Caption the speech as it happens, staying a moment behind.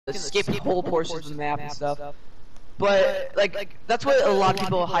skip whole portions of the map and stuff. But like that's what a lot of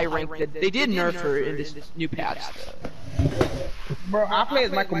people high rank did. They did nerf her in this new patch. Bro, I play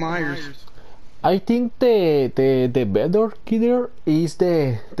as Michael Myers. I think the better killer is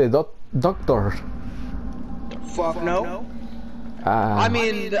the doctor. Fuck no. I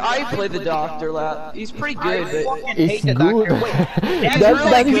mean, I play the doctor. He's pretty good, but it's good.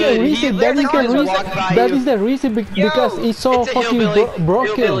 That is the reason because it's so fucking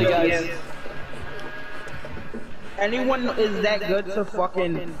broken. Anyone is that good to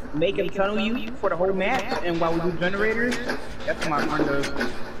fucking make him tunnel you for the whole match, and while we do generators, that's my friend does.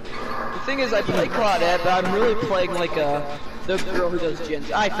 The thing is, I play Claudette, but I'm really playing like the girl who does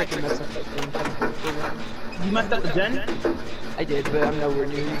gens. I freaking messed up that thing. You messed up the gen? I did, but I'm nowhere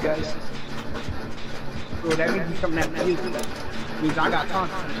near you guys. Well, that means you coming after you. Means I got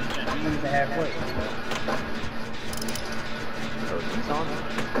tons. I'm going to halfway. He's on.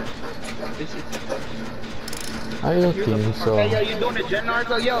 This is. I don't think so. Hey, yo, you doing the gen,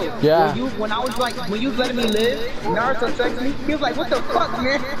 Naruto? Yo, yeah. When I was like, when you was letting me live, Naruto texted me. He was like, "What the fuck,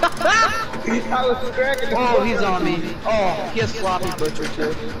 man?" I was cracking. Oh, he's on me. Oh, he has sloppy butcher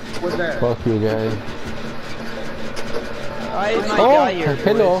too. What's that? Fuck you, guys. Oh, here,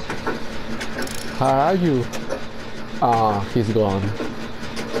 hello. How are you? Ah, he's gone.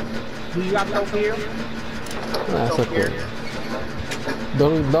 Do you have no fear? That's okay.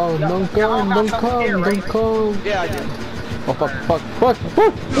 Don't come. Yeah, I do. Oh fuck.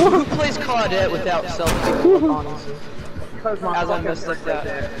 Who plays Claudette without self-defense, honestly? As I messed up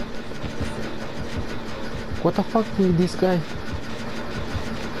that. What the fuck with this guy?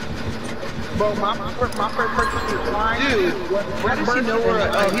 Bro, my first person is flying. Dude, where does he know where?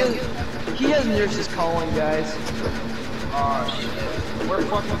 Oh, he has nurses calling, guys. Oh shit. We're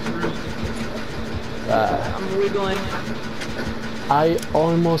fucking through. I'm wiggling. I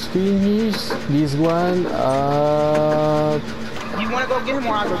almost finished this one. You wanna go get him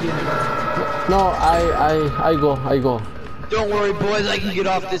or I go get him? No, I go. Don't worry, boys. I can get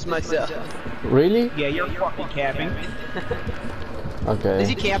off this myself. Really? Yeah, you're fucking capping. Okay. Is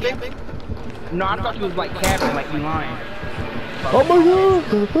he camping? No, I thought he was like capping, like you lying. Oh my god!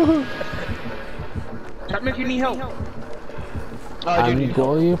 Tell me if you need help. I'm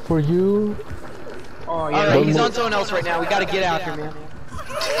going for you. Oh yeah. Alright, he's on someone else right now. We gotta get after him, man.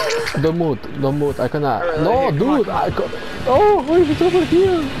 Don't move. I cannot. Right, no, here, dude. Oh, he's over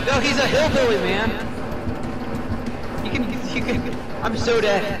here. No, he's a hillbilly, man. You can. I'm so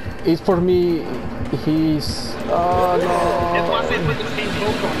dead. It's for me. He's. Oh no. That's why I said put the same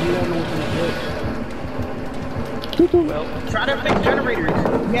boat on. You won't know what's in the Well, try to fix generators.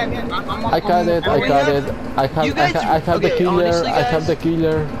 Yeah, I got it. I have the killer. Honestly, I have the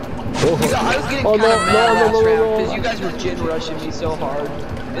killer. I was getting kind of mad last round because you guys were gen rushing me so hard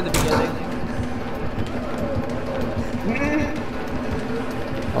in the beginning.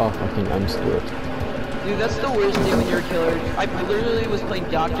 Oh fucking, I'm screwed. Dude, that's the worst thing when you're a killer. I literally was playing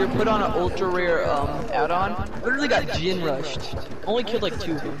Doctor, put on an ultra rare add-on, literally got gen rushed. Only killed like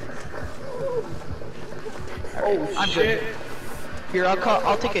 2 of them. Oh I'm shit. good. Here,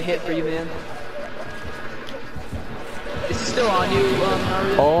 I'll take a hit for you, man. Is he still on you,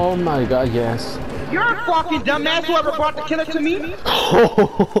 Naruto? Oh my god, yes. You're a fucking dumbass. Whoever brought the killer to me.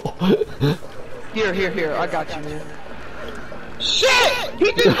 Here, I got you, man. Shit!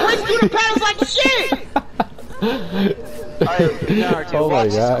 He just breaks through the panels like shit! Alright, Naruto, Oh my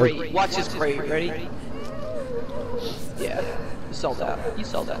watch god. this crate. Watch this crate, ready? Yeah, you saw that.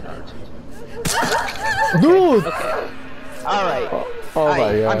 Naruto. Dude! Okay. Alright. Oh my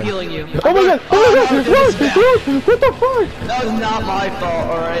god. I'm healing you. Oh my god! Dude, what the fuck? That was not my fault,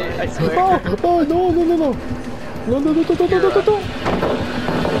 alright? I swear. Oh no. No.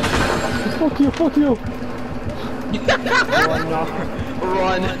 Fuck you.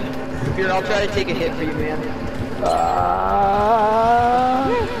 Run. Here, I'll try to take a hit for you, man.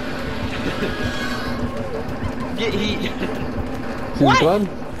 Get heat. What? Run?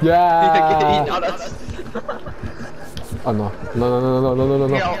 Get heat Yeah. on us. Oh no. No.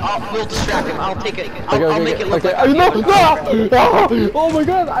 Here, we'll distract him. I'll take it. I'll make it look like No! Oh my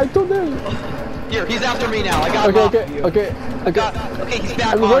god, I told him. Here, he's after me now. I got him off of you. Okay. Okay, he's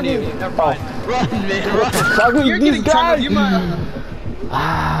back I'm on running. you. Never mind. Run, man, run. Fuck with this guy.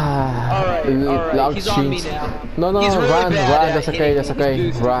 Alright, he's on me now. No, He's really run. bad That's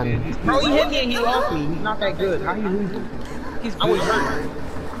okay. Run. Bro, he hit me and he lost me. He's not that good. How you lose him? He's good.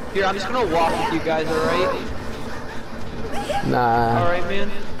 Here, I'm just gonna walk with you guys, alright? Nah. Alright, man.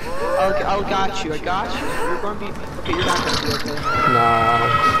 I got you. You're gonna be... Okay, you're not gonna be okay. Nah.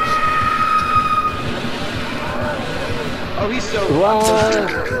 Oh, he's so...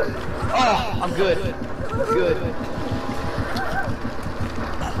 Run. Oh, I'm good. Good.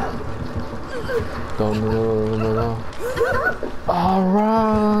 No. Oh,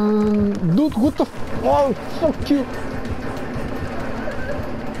 run! Dude, what the oh, fuck you!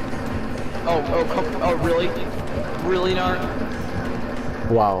 Oh, really? Really, Nart?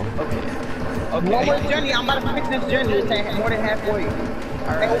 Wow. Okay. One more journey. I'm about to fix this journey. It's more than halfway.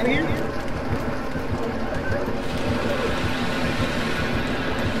 Alright, over here.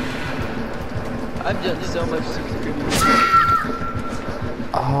 I've done so much security.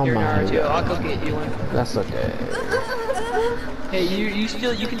 Oh Here, my Naruto, god. I'll go get you one. That's okay. Hey, you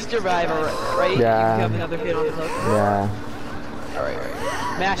can still survive, right? Yeah. You have another hit on the hook. Yeah. Alright.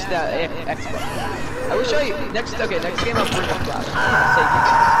 Mash that X button. I will show you next game I'll bring up that. Save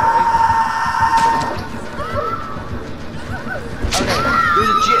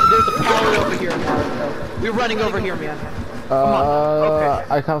you guys, there's a pallet over here, Naruto. We're running over here, man. Come on. Okay.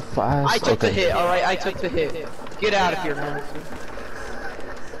 I have fast. I took the hit, alright? I took the hit. Get out of here, man.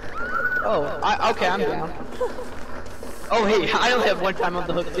 Oh, okay, I'm down. Oh, hey, I only have one time on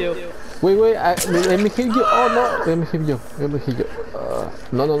the hook, too. Wait, let me hit you. Oh no, let me hit you.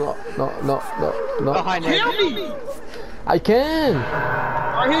 No. Oh, hi, Nick. Kill me! I can.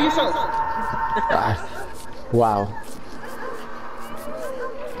 Alright, heal yourself. Wow.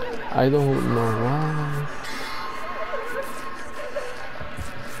 I don't know why.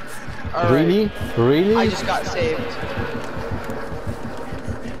 All right. Really? I just got saved.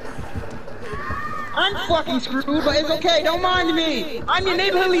 I'm fucking screwed, but it's okay. Don't mind me. I'm your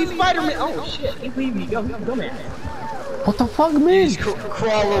neighborhood lead Spider-Man. Oh shit, he's leaving me. Go, man. What the fuck, man? Just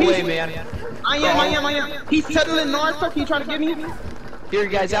crawl away, man. I am. He's settling Naruto. Can you try to get me? Here,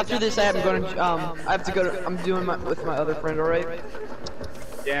 guys. After this, I have to go to. I'm doing with my other friend. All right.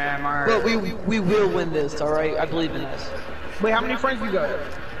 Damn, alright. But we will win this. All right. I believe in us. Wait, how many friends you got?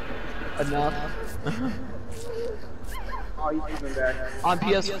 Enough. Oh, you coming back. On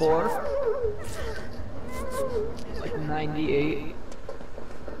PS4. Like 98.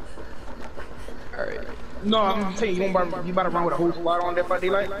 All right. No, I'm saying you about to run with a whole squad on Dead by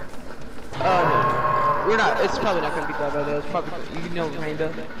Daylight? No. We're not. It's probably not gonna be Dead by Daylight. It's probably you know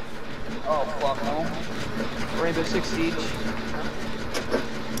Rainbow. Oh fuck no. Rainbow Six Siege.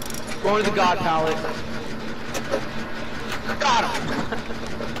 Going to the God Palette. Got him.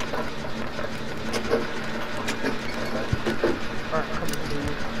 Alright, coming to you.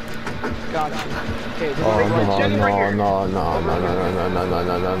 Got you. Okay, this is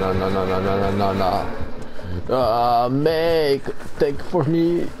no. Make take for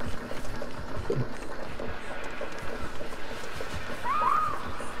me.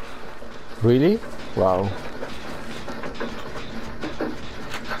 Really? Wow.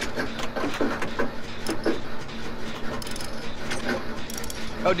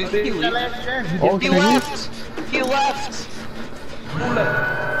 Oh, did he leave? Oh, He left! He left!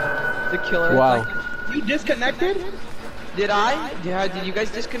 The killer. Wow. You disconnected? Did I? Did you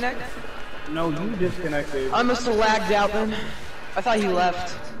guys disconnect? No, you disconnected. I must have lagged out then. I thought he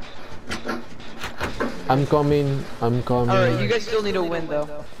left. I'm coming. Alright, you guys still need to win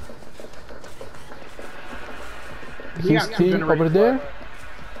though. He's still over there?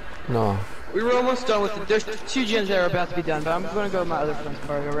 No. We were almost done with it. There's 2 gyms that are about to be done, but I'm gonna go to my other friend's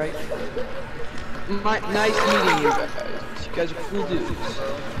party, alright? Nice meeting you guys. You guys are cool dudes.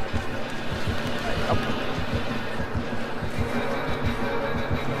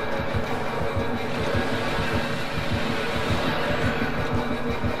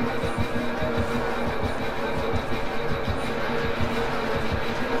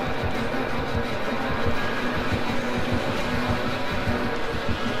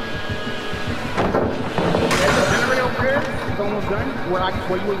 Almost done.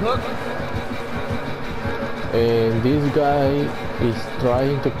 Where you was hooked? And this guy is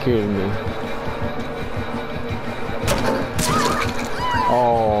trying to kill me.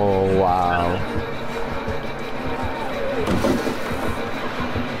 Oh wow.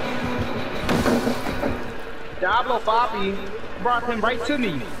 Diablo Bobby brought him right to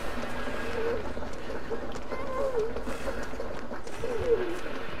me.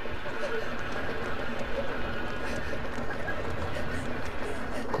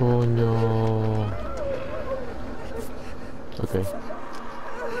 Coño. Okay.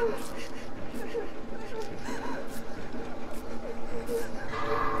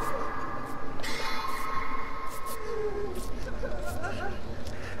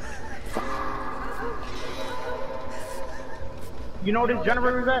 You know where this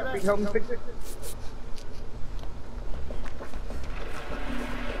generator is at? Can you help me fix it?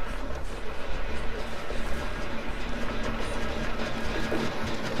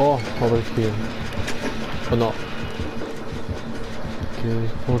 Oh, over here. Oh no. Okay,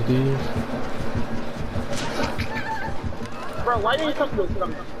 for this. Bro, why didn't you come to us?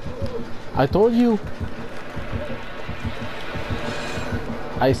 I told you.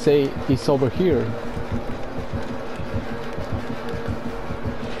 I say it's over here.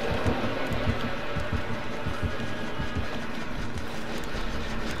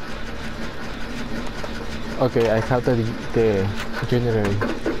 Okay, I have the generator.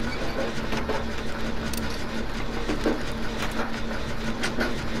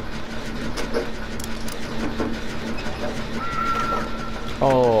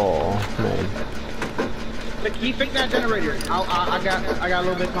 Oh man. Look, can you fix that generator? I got a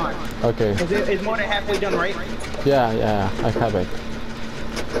little bit of time. Okay. It's more than halfway done, right? Yeah, I have it.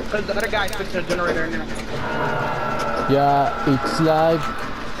 Cause the other guy fixed the generator in there. Yeah, it's like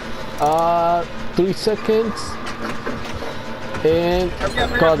 3 seconds and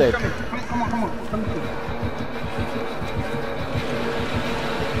got it. Come on.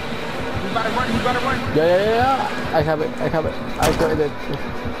 You gotta run. Yeah. I have it. I got it. Oh,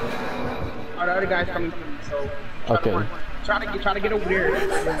 the other guy's coming from me, so Okay. try to get over there.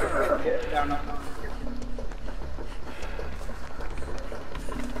 Down.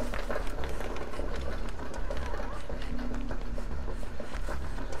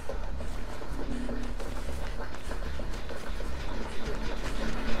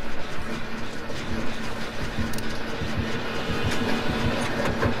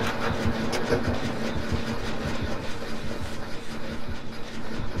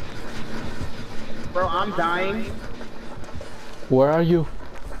 Bro, I'm dying. Where are you?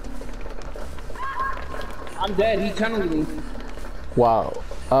 I'm dead. He tunneled me. Wow.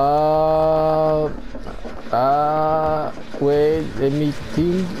 Wait, let me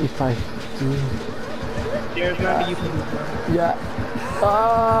think if I do. There's nothing you can do. Yeah.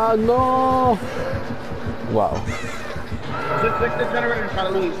 No. Wow. Just fix the generator and try to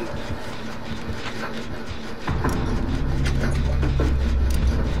leave.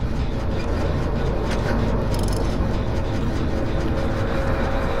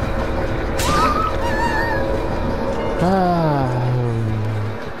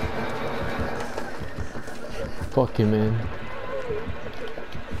 Fucking man.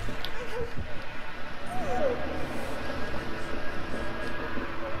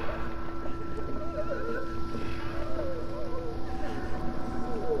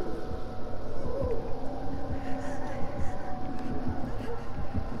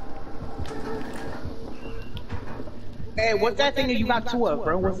 Hey, what's that thing that you got two of,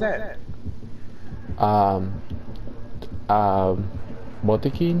 bro? What's that?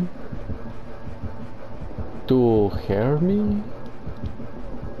 Botekin to hear me.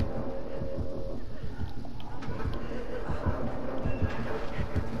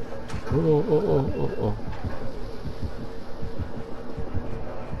 Oh.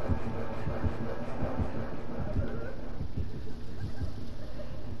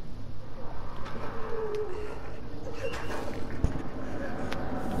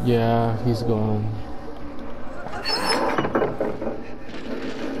 Yeah, he's gone.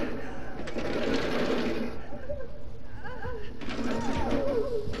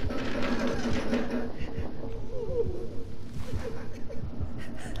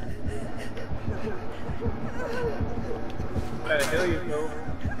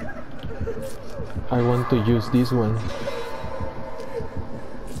 I want to use this one.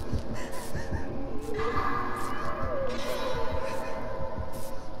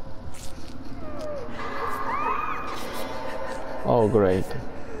 Oh, great.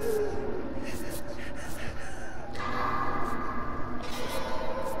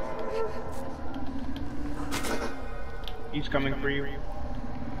 He's coming for you.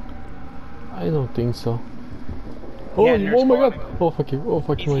 I don't think so. Yeah, Oh my god! Oh fuck you! Oh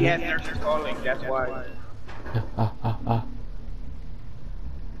fuck you! He had nurses calling, that's why. Yeah,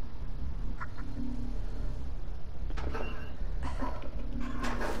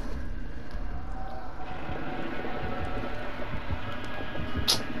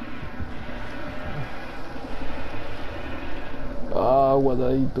 what did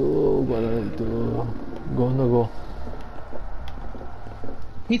I do? Go, no go.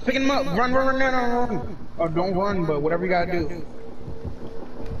 He's picking him up. Run. Or don't run, but whatever you gotta do.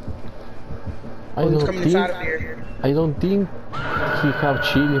 He's coming inside of here. I don't think he have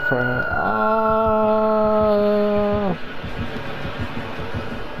chili for.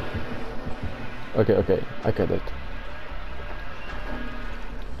 Okay, I got it.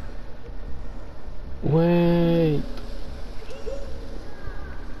 Wait.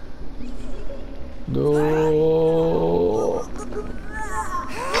 No.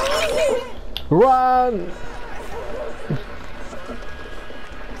 Run!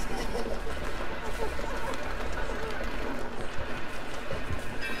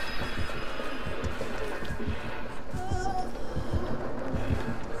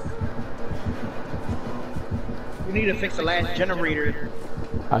 We need to fix the last generator.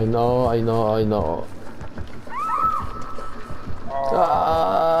 I know.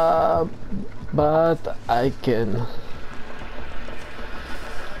 But I can.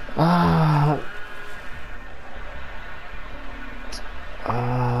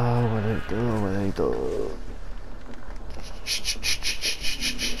 What I do?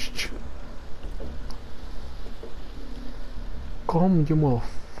 Come, you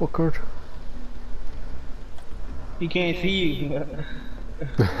motherfucker. He can't see you.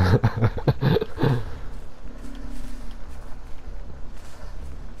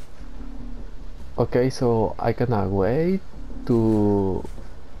 Okay, so I cannot wait to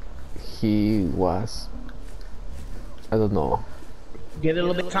he was, I don't know. Give it a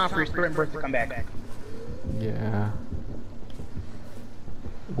little bit of time for your sprint burst to come back. Yeah.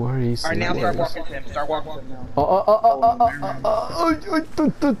 Where is Alright, now where start is- walking to him. Start walking to him now.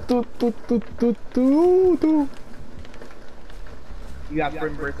 You got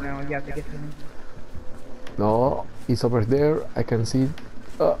sprint burst now. You have to get to him. No, it's over there. I can see.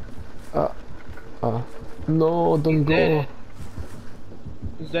 No, don't He's go. dead.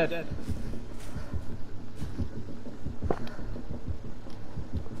 He's dead.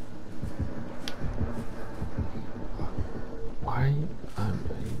 Why?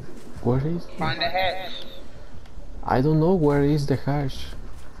 Where is? Find the hatch. I don't know where is the hash.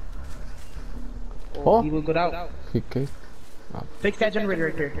 Oh. He will go out. Okay. Fix that generator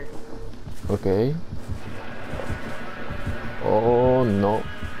right there. Okay. Oh no.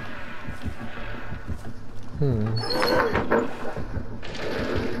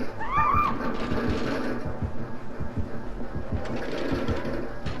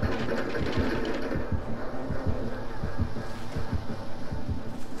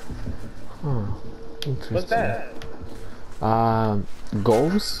 Interesting. What's that?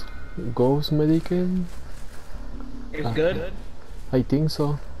 Ghost Medical? It's good. I think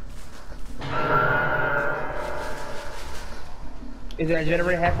so. Is that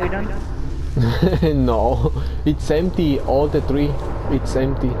generator halfway done? No, it's empty, all the three. It's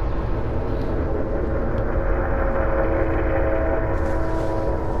empty.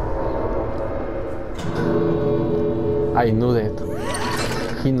 I knew that.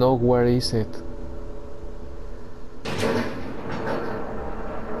 He knows where is it.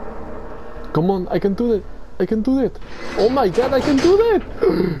 Come on, I can do that. I can do that. Oh my god, I can do that.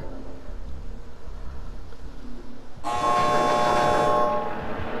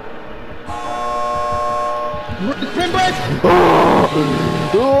 Sprint burst!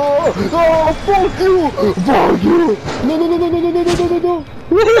 Oh, fuck you! Fuck you! No, no, no, no, no, no, no, no, no, no!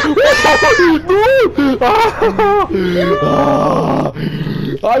 No!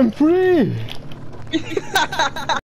 I'm free!